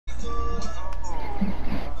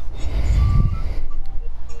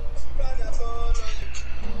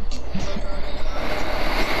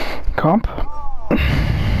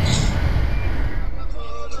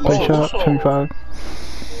play shop, Uso. 25.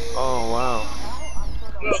 Oh wow.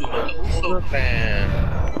 Uso fan.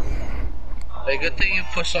 Hey, good thing you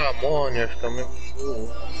put some more on your stomach. Ooh.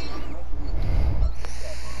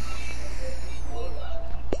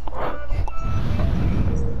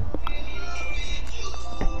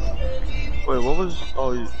 Wait, what was?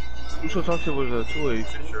 Oh, Uso Toxic was a two-way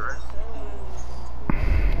finisher, right?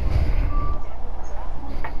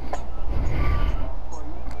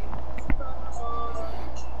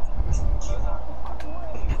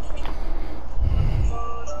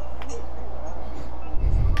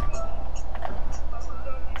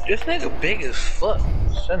 This nigga big as fuck.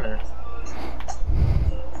 Center.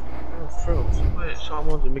 Oh, bro, somebody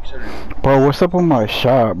someone's a mixer. Bro, what's up with my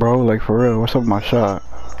shot, bro? Like, for real, what's up with my shot?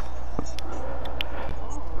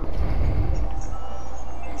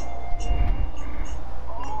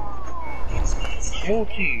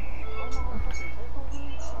 Multi.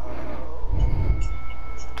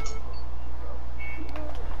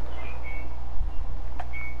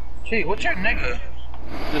 Gee, what's your nigga?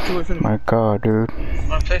 The two-way finisher. My god, dude.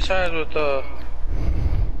 Wanna play sides with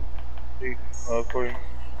Corey?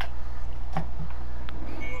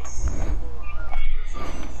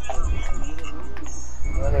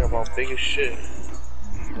 That nigga about big as shit.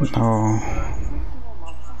 No.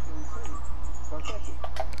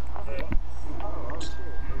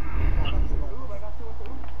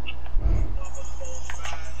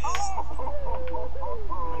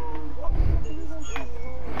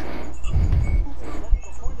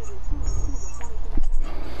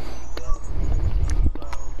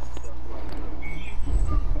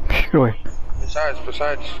 Get away.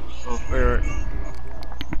 Besides. Oh, right.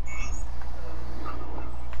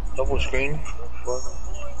 Double screen. What?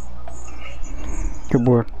 Good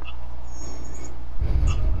boy.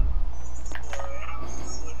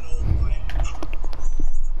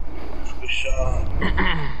 Good shot.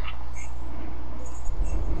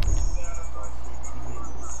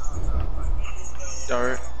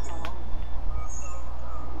 Alright.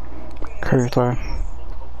 Curry slide.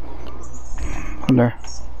 On there.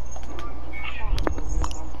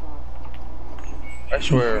 I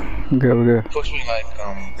swear. We're good, we're good. Push me like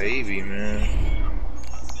baby, man.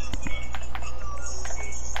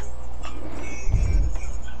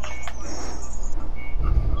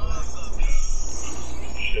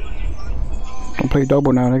 Shit. Don't play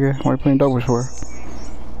double now, nigga. Why you playing doubles for?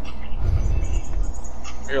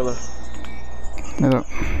 Here, left. Yeah.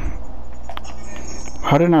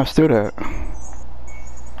 How did I steal that?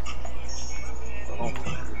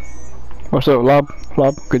 What's up, Lob?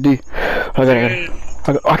 Lob? Good D. I got it.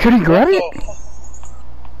 I couldn't grab it?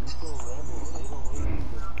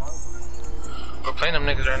 We're playing them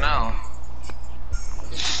niggas right now.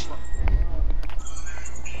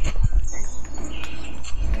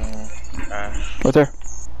 Right there.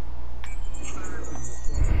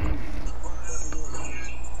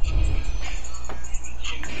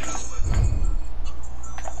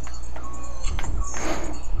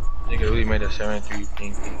 Nigga really made a 7-3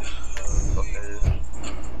 ping. Okay.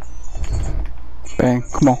 Bang.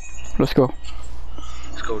 Come on. Let's go.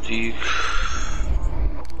 Let's go, G.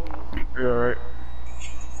 You're alright.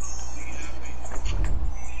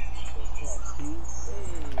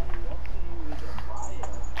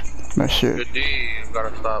 That shit. Good D. You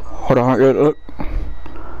gotta stop. Hold on. Look.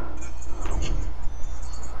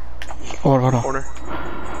 Hold on. Corner.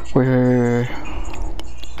 Wait.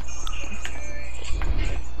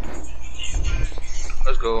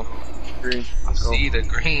 Let's go. Green. I see the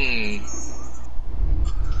green.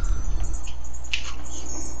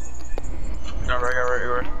 Got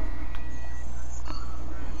right.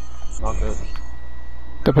 Not good.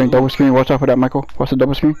 They're playing double screen. Watch out for that, Michael. Watch the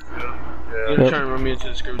double screen. Yeah. He's trying to run me into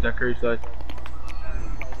the screen with that curry slide.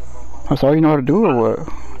 That's all you know how to do, or what?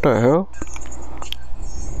 What the hell?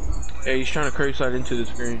 Yeah, he's trying to curry slide into the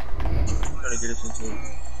screen. Trying to get us into it.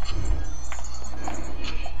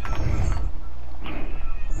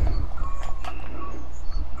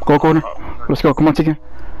 Go corner. Let's go. Come on, Tikin.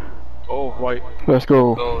 Oh, white. Let's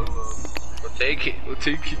go. Go. We'll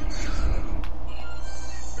take it.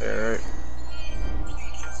 Yeah, right.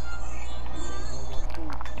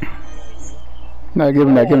 Nah, give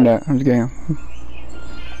him that. I'm just getting him.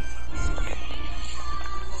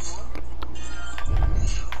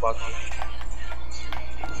 Fuck.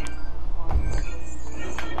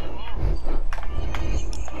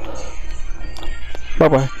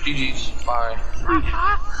 Bye-bye. GG's. Bye.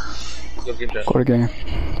 Go get that. Go to game.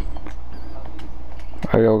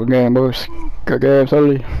 Alright, yo, good game, boys. Good game,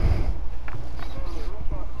 Sully.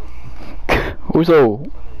 Uso.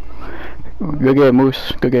 Good game,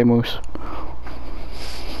 Moose.